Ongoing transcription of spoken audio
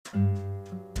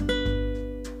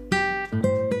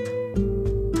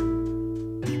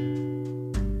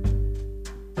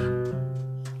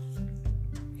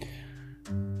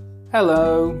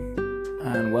Hello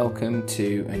and welcome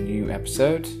to a new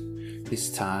episode.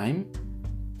 This time,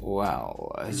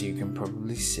 well, as you can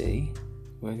probably see,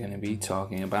 we're going to be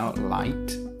talking about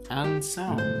light and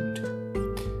sound.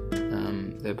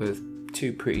 They're both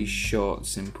two pretty short,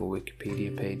 simple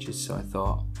Wikipedia pages, so I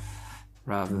thought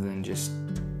rather than just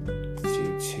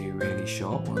do two really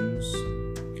short ones,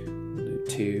 we'll do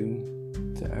two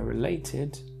that are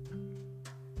related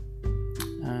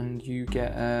and you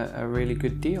get a really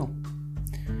good deal.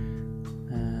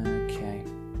 Okay,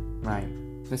 right,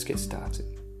 let's get started.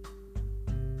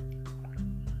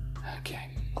 Okay,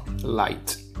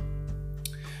 light.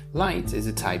 Light is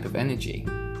a type of energy.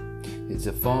 It's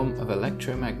a form of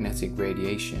electromagnetic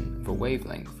radiation of a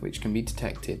wavelength which can be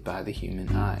detected by the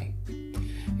human eye.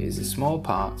 It is a small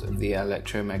part of the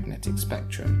electromagnetic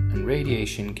spectrum and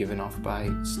radiation given off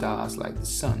by stars like the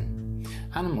sun.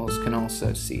 Animals can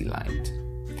also see light.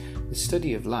 The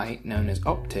study of light, known as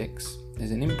optics,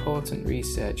 is an important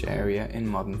research area in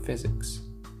modern physics.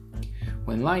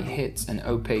 When light hits an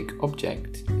opaque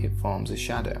object, it forms a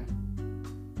shadow.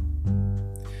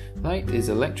 Light is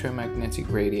electromagnetic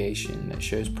radiation that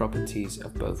shows properties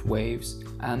of both waves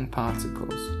and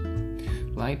particles.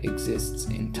 Light exists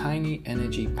in tiny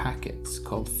energy packets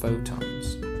called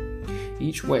photons.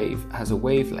 Each wave has a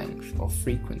wavelength or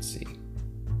frequency.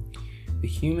 The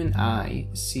human eye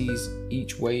sees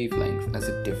each wavelength as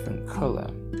a different color.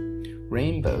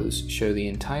 Rainbows show the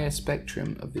entire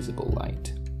spectrum of visible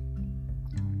light.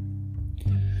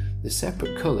 The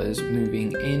separate colors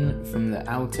moving in from the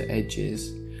outer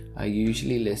edges are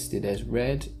usually listed as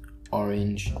red,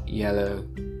 orange, yellow,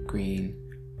 green,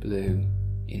 blue,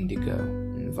 indigo,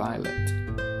 and violet.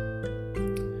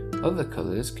 Other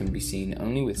colors can be seen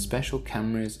only with special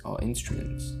cameras or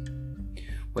instruments.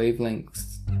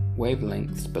 Wavelengths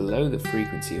below the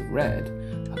frequency of red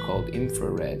are called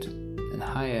infrared, and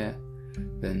higher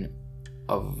than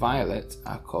of violet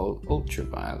are called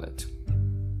ultraviolet.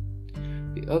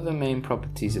 The other main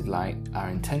properties of light are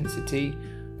intensity,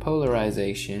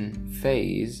 polarization,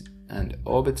 phase, and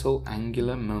orbital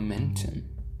angular momentum.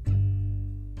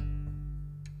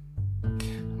 I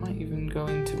might even go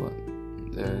into what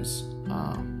those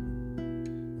are.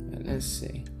 Let's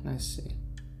see.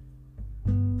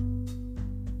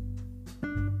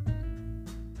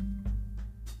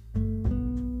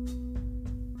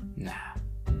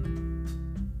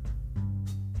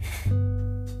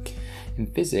 In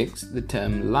physics, the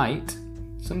term light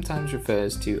sometimes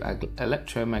refers to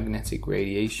electromagnetic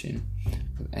radiation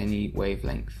of any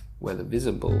wavelength, whether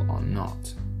visible or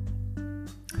not.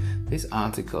 This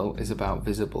article is about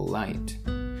visible light.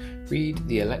 Read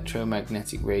the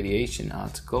electromagnetic radiation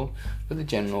article for the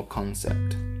general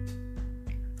concept.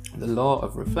 The law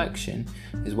of reflection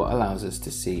is what allows us to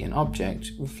see an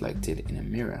object reflected in a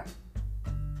mirror.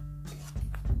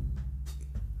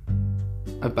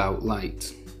 About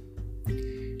light.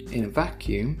 In a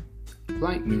vacuum,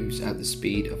 light moves at the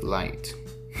speed of light.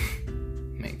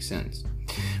 Makes sense.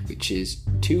 Which is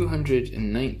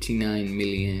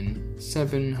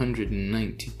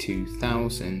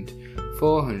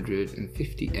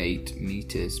 299,792,458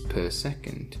 meters per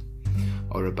second,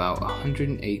 or about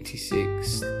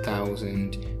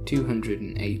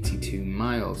 186,282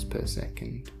 miles per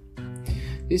second.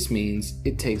 This means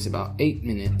it takes about 8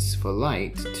 minutes for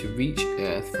light to reach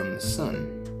Earth from the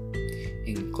sun.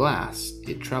 In glass,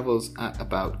 it travels at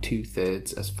about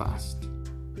 2/3 as fast.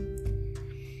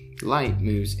 Light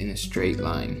moves in a straight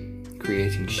line,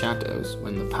 creating shadows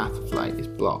when the path of light is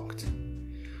blocked.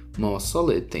 More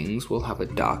solid things will have a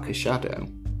darker shadow.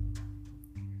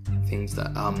 Things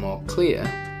that are more clear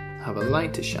have a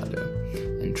lighter shadow,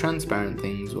 and transparent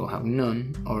things will have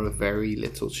none or a very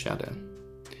little shadow.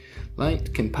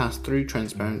 Light can pass through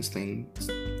transparent things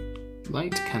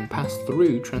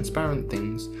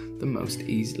the most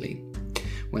easily.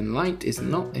 When light is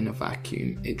not in a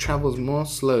vacuum, it travels more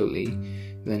slowly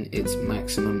than its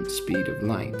maximum speed of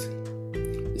light.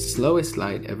 The slowest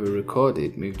light ever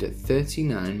recorded moved at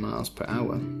 39 miles per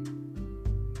hour.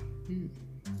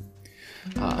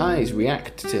 Our eyes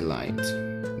react to light.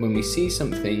 When we see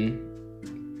something,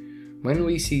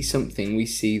 we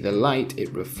see the light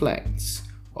it reflects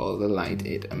or the light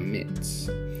it emits.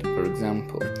 For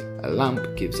example, a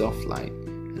lamp gives off light,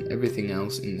 and everything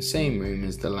else in the same room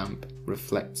as the lamp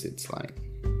reflects its light.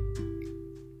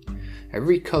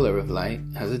 Every color of light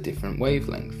has a different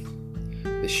wavelength.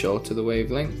 The shorter the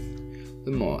wavelength,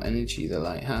 the more energy the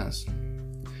light has.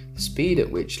 The speed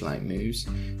at which light moves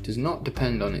does not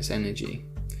depend on its energy.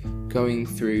 Going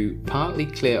through partly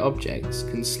clear objects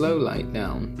can slow light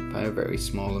down by a very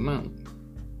small amount.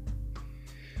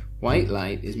 White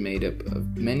light is made up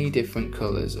of many different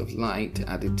colours of light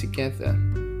added together.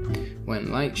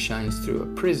 When light shines through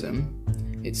a prism,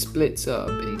 it splits up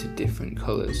into different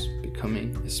colours,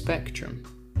 becoming a spectrum.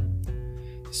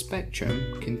 The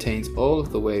spectrum contains all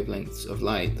of the wavelengths of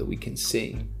light that we can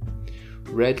see.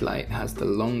 Red light has the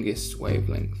longest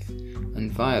wavelength,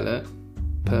 and violet,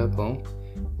 purple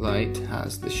light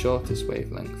has the shortest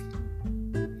wavelength.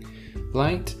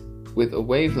 Light with a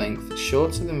wavelength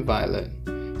shorter than violet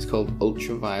is called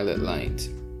ultraviolet light.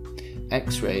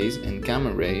 X-rays and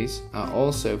gamma rays are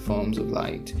also forms of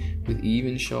light with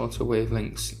even shorter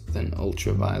wavelengths than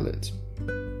ultraviolet.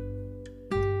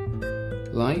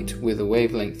 Light with a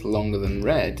wavelength longer than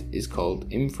red is called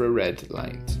infrared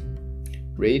light.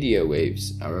 Radio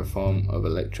waves are a form of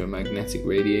electromagnetic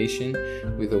radiation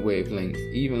with a wavelength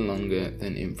even longer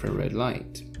than infrared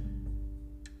light.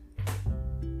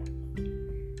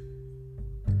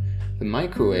 The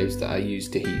microwaves that are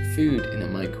used to heat food in a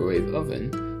microwave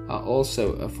oven are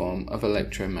also a form of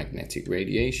electromagnetic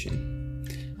radiation.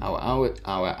 Our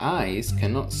eyes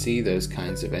cannot see those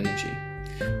kinds of energy,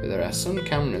 but there are some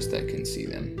cameras that can see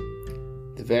them.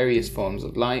 The various forms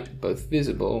of light, both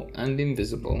visible and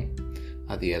invisible,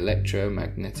 are the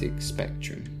electromagnetic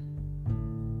spectrum.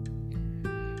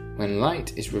 When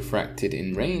light is refracted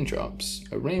in raindrops,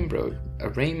 a rainbow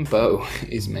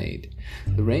is made.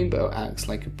 The rainbow acts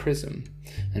like a prism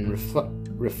and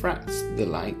refracts the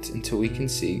light until we can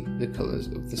see the colours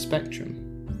of the spectrum.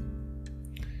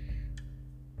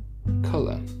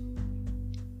 Colour.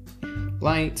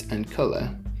 Light and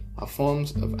colour are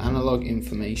forms of analog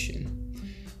information.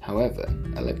 However,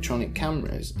 electronic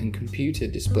cameras and computer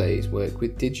displays work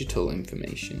with digital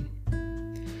information.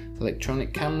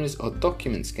 Electronic cameras or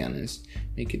document scanners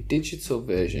make a digital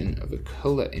version of a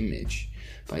colour image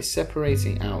by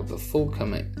separating out the full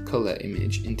colour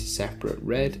image into separate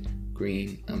red,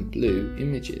 green and blue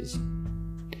images.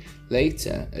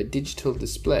 Later, a digital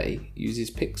display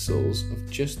uses pixels of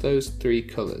just those three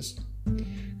colours.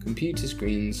 Computer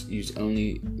screens use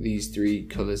only these three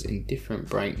colours in different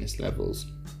brightness levels.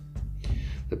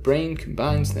 The brain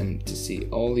combines them to see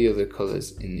all the other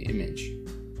colours in the image.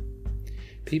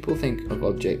 People think of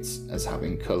objects as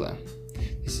having colour.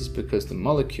 This is because the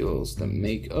molecules that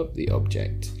make up the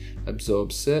object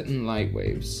absorb certain light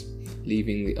waves,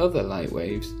 leaving the other light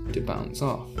waves to bounce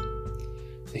off.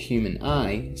 The human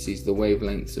eye sees the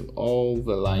wavelengths of all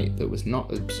the light that was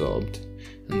not absorbed,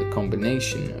 and the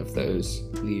combination of those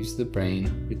leaves the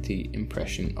brain with the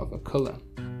impression of a colour.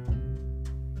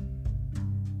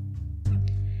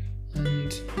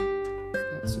 And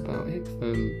that's about it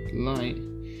for light.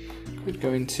 Could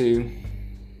go into,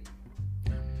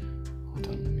 hold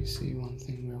on, let me see one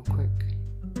thing real quick.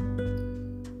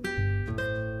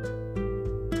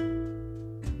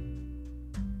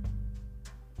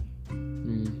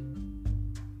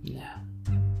 Yeah,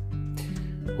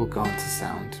 we'll go on to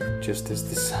sound just as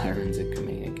the sirens are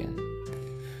coming again.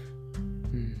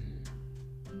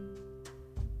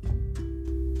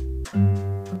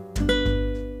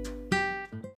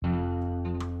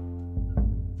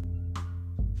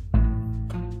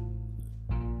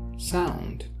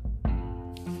 Sound.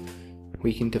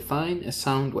 We can define a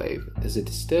sound wave as a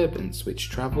disturbance which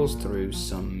travels through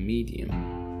some medium.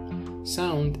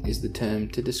 Sound is the term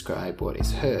to describe what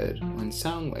is heard when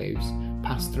sound waves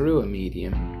pass through a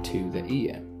medium to the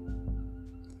ear.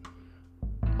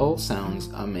 All sounds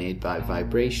are made by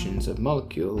vibrations of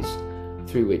molecules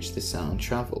through which the sound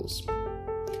travels.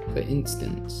 For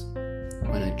instance,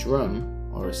 when a drum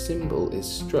or a cymbal is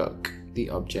struck, the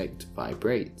object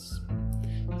vibrates.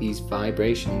 These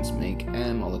vibrations make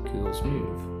air molecules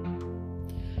move.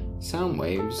 Sound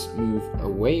waves move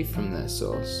away from their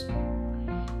source,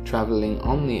 traveling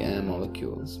on the air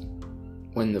molecules.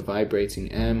 When the vibrating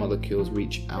air molecules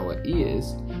reach our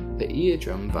ears, the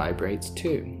eardrum vibrates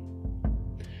too.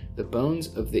 The bones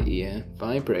of the ear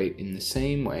vibrate in the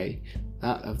same way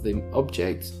that of the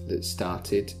object that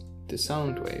started the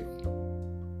sound wave.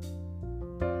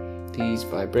 These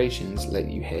vibrations let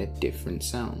you hear different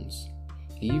sounds.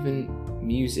 Even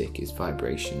music is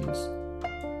vibrations.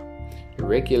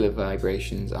 Irregular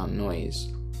vibrations are noise.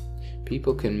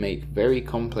 People can make very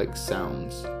complex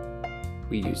sounds.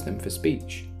 We use them for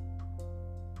speech.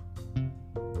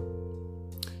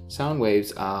 Sound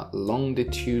waves are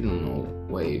longitudinal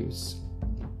waves.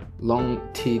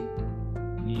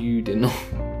 Longitudinal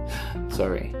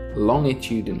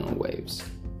waves.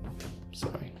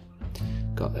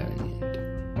 Got there in the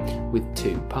end. With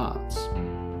two parts.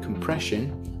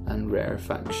 Compression and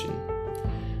rarefaction.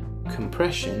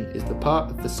 Compression is the part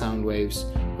of the sound waves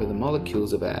where the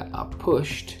molecules of air are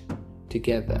pushed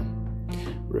together.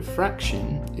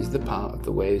 Refraction is the part of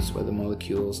the waves where the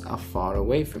molecules are far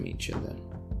away from each other.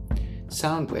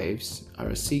 Sound waves are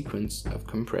a sequence of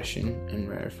compression and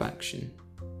rarefaction.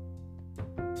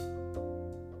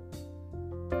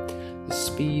 The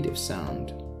speed of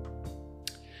sound.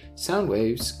 Sound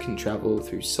waves can travel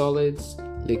through solids,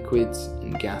 liquids,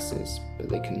 and gases, but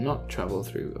they cannot travel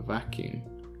through a vacuum,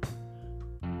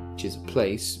 which is a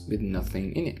place with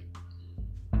nothing in it.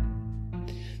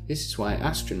 This is why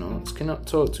astronauts cannot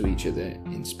talk to each other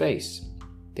in space.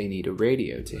 They need a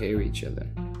radio to hear each other.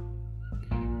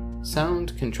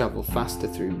 Sound can travel faster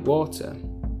through water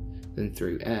than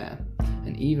through air,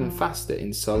 and even faster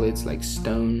in solids like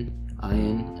stone,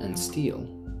 iron, and steel.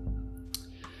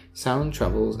 Sound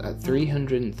travels at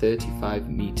 335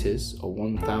 meters or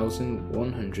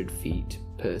 1,100 feet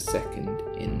per second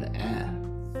in the air.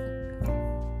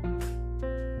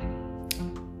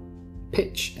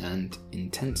 Pitch and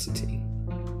intensity.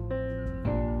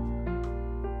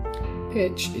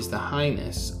 Pitch is the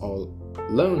highness or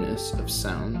lowness of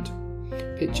sound.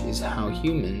 Pitch is how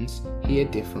humans hear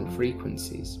different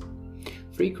frequencies.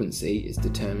 Frequency is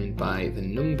determined by the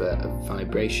number of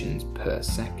vibrations per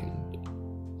second.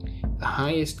 The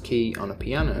highest key on a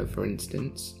piano, for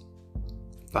instance,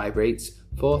 vibrates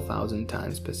 4,000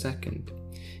 times per second.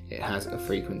 It has a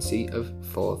frequency of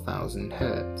 4,000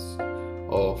 Hz,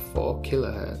 or 4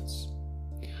 kHz.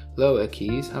 Lower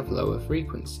keys have lower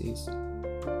frequencies.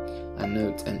 A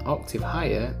note an octave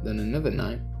higher than another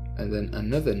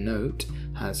note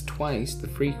has twice the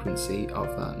frequency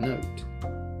of that note.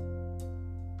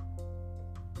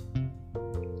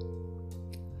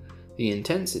 The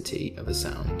intensity of a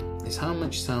sound is how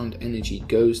much sound energy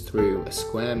goes through a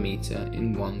square meter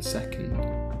in 1 second.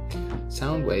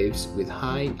 Sound waves with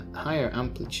higher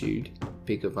amplitude,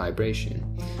 bigger vibration,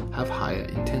 have higher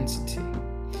intensity.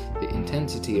 The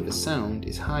intensity of a sound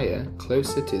is higher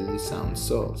closer to the sound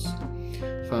source.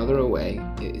 Farther away,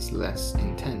 it is less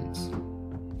intense.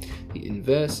 The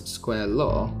inverse square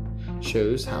law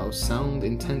shows how sound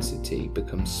intensity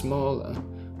becomes smaller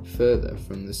further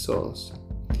from the source.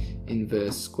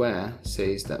 Inverse square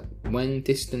says that when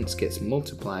distance gets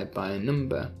multiplied by a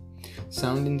number,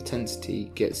 sound intensity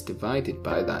gets divided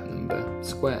by that number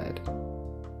squared.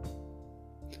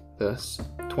 Thus,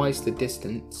 twice the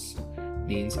distance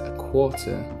means a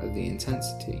quarter of the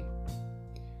intensity.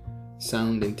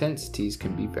 Sound intensities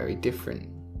can be very different.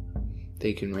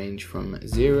 They can range from let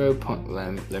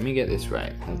me get this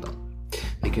right, hold on.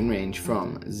 They can range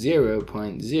from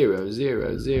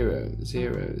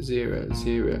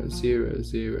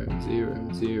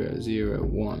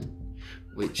 0.000000000001,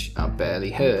 which are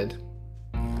barely heard,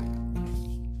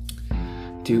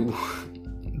 to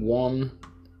 1,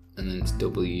 and then it's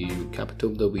W, capital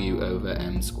W over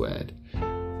M squared,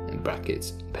 in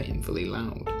brackets, painfully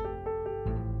loud.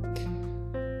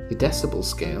 The decibel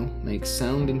scale makes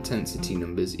sound intensity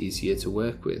numbers easier to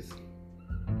work with.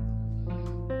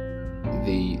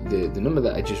 The number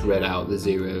that I just read out, the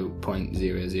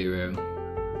 0.00,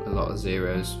 a lot of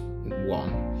zeros,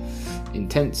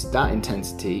 1, that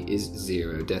intensity is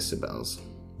 0 decibels.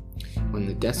 When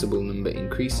the decibel number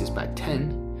increases by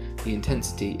 10, the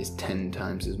intensity is 10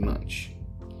 times as much.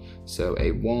 So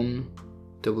a 1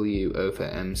 W over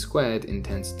M squared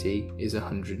intensity is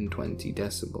 120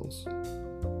 decibels.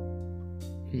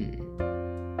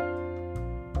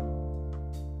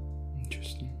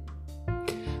 Interesting.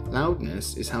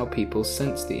 Loudness is how people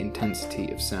sense the intensity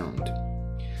of sound.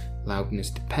 Loudness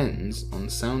depends on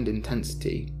sound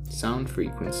intensity, sound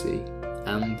frequency,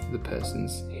 and the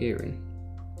person's hearing.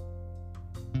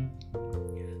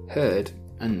 Heard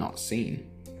and not seen.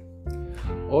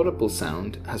 Audible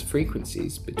sound has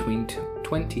frequencies between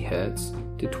 20 Hz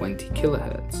to 20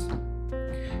 kHz.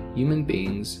 Human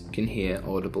beings can hear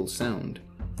audible sound.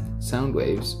 Sound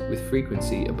waves with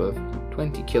frequency above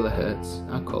 20 kHz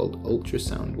are called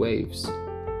ultrasound waves.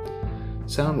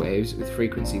 Sound waves with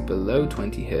frequency below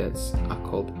 20 Hz are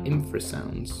called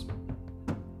infrasounds,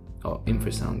 or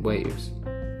infrasound waves.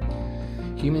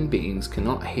 Human beings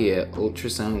cannot hear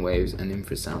ultrasound waves and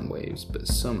infrasound waves, but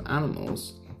some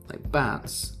animals, like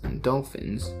bats and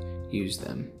dolphins, use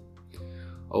them.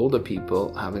 Older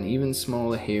people have an even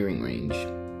smaller hearing range.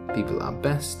 People are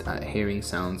best at hearing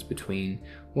sounds between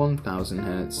 1000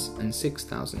 Hz and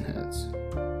 6000 Hz.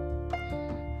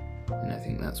 And I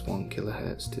think that's 1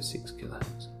 kHz to 6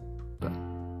 kHz. But,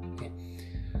 yeah.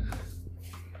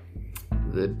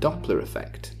 The Doppler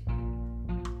effect.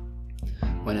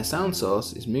 When a sound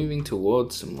source is moving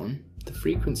towards someone, the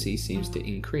frequency seems to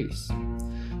increase.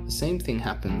 The same thing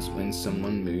happens when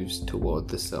someone moves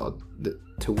towards the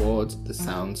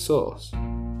sound source.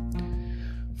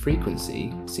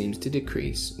 Frequency seems to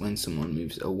decrease when someone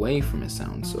moves away from a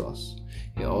sound source.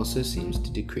 It also seems to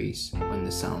decrease when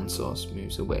the sound source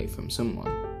moves away from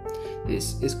someone.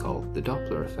 This is called the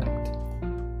Doppler effect.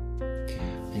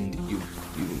 And you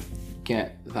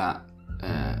get that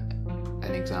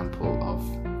an example of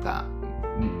that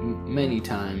many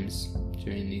times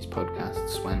during these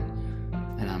podcasts when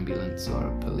an ambulance or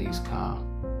a police car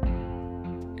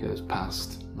goes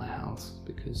past my house,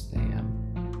 because they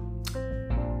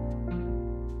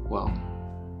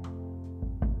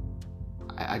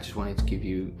I just wanted to give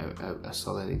you a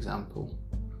solid example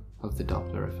of the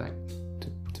Doppler effect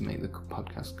to make the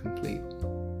podcast complete.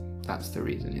 That's the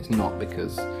reason. It's not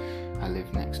because I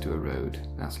live next to a road.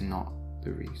 That's not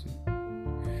the reason.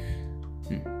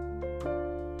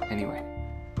 Anyway,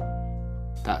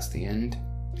 that's the end.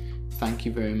 Thank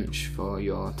you very much for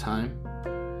your time.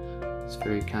 It's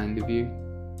very kind of you.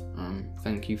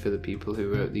 Thank you for the people who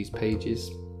wrote these pages,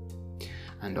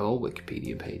 and all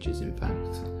Wikipedia pages, in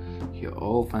fact. You're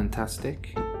all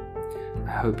fantastic. I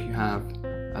hope you have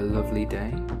a lovely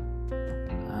day,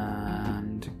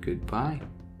 and goodbye.